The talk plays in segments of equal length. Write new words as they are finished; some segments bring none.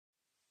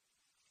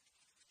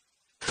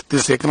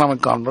This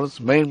economic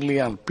conference mainly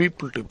on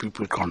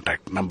people-to-people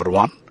contact, number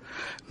one.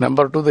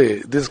 Number two,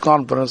 this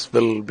conference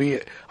will be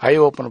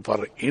eye-open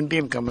for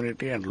Indian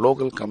community and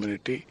local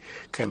community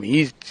can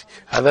each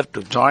other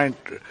to join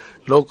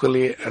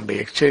locally and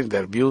exchange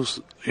their views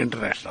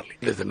internationally.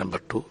 That is the number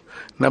two.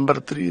 Number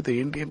three,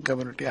 the Indian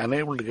community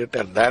unable to get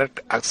a direct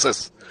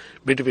access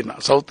between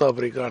South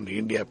Africa and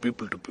India,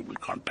 people-to-people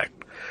contact.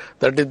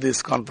 That is,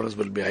 this conference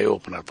will be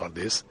eye-opener for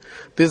this.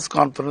 This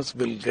conference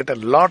will get a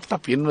lot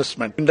of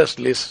investment.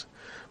 Industrialists,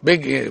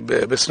 big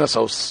business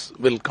house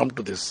will come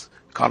to this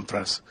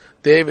conference.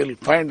 They will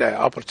find an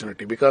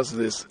opportunity because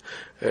this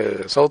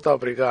South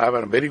Africa have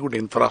a very good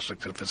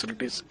infrastructure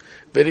facilities,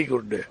 very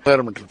good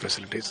environmental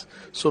facilities.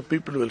 So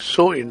people will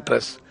show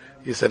interest.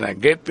 It's a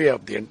gateway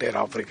of the entire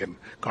African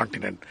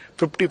continent.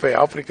 55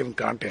 African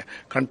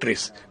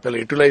countries will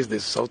utilize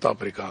this South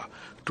Africa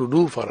to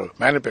do for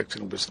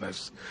manufacturing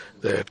business,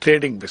 the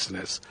trading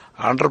business,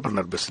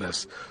 entrepreneur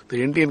business.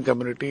 The Indian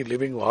community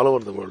living all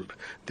over the world,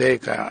 they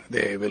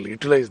will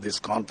utilize this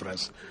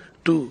conference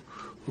to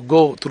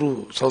go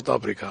through South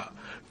Africa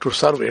to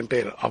serve the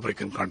entire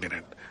African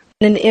continent.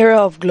 In an era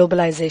of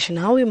globalization,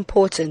 how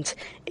important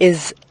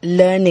is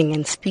learning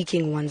and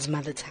speaking one's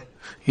mother tongue?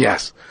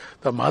 Yes,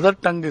 the mother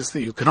tongue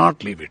you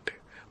cannot leave it.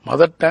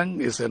 Mother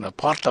tongue is a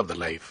part of the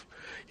life.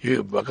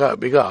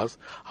 Because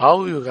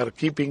how you are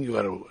keeping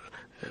your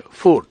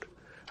food.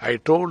 I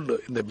told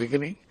in the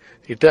beginning,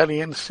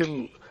 Italians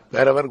still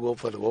wherever go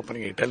for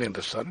opening Italian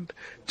restaurant,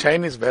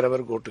 Chinese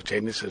wherever go to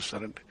Chinese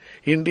restaurant,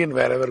 Indian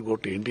wherever go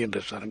to Indian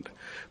restaurant,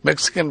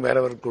 Mexican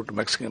wherever go to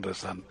Mexican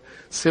restaurant.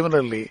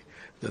 Similarly,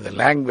 the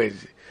language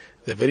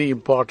is very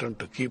important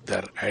to keep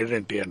their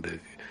identity and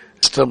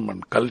system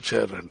and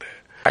culture and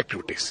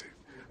activities.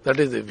 That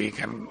is, we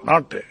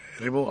cannot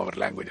remove our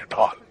language at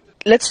all.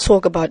 Let's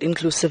talk about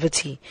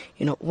inclusivity.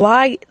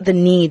 Why the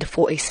need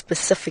for a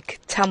specific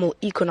Tamil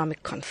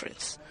economic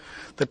conference?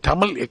 The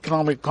Tamil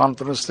Economic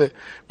Conference,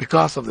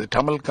 because of the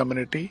Tamil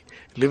community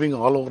living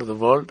all over the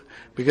world,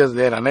 because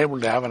they are unable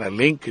to have a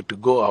link to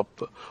go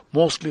up,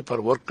 mostly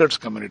for workers'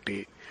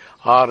 community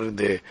or in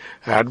the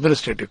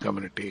administrative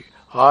community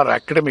or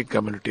academic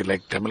community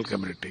like Tamil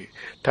community.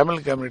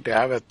 Tamil community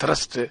have a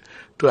thrust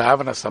to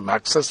have some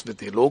access with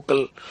the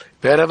local,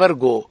 wherever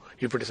go.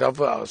 If it is South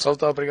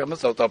Africa,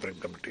 South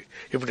African community.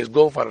 If it is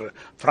go for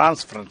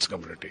France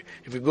community.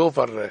 If you go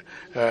for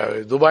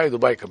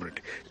Dubai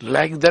community.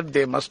 Like that,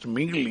 they must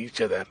mingle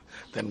each other,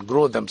 then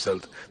grow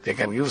themselves. They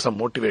can give some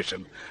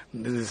motivation.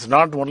 This is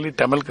not only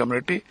Tamil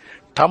community,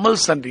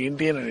 Tamils and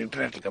Indian and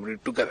international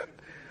community together.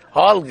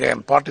 All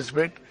can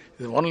participate.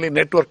 It is only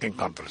networking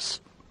conference.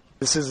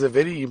 This is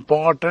very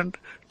important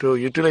to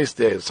utilize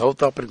the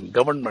South African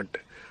government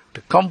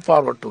to come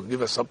forward to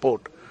give a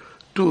support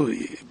to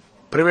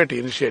private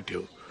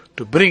initiative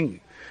to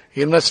bring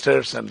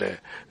investors and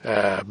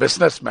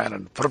businessmen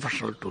and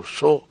professionals to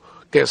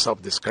showcase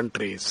of this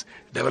country's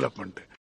development.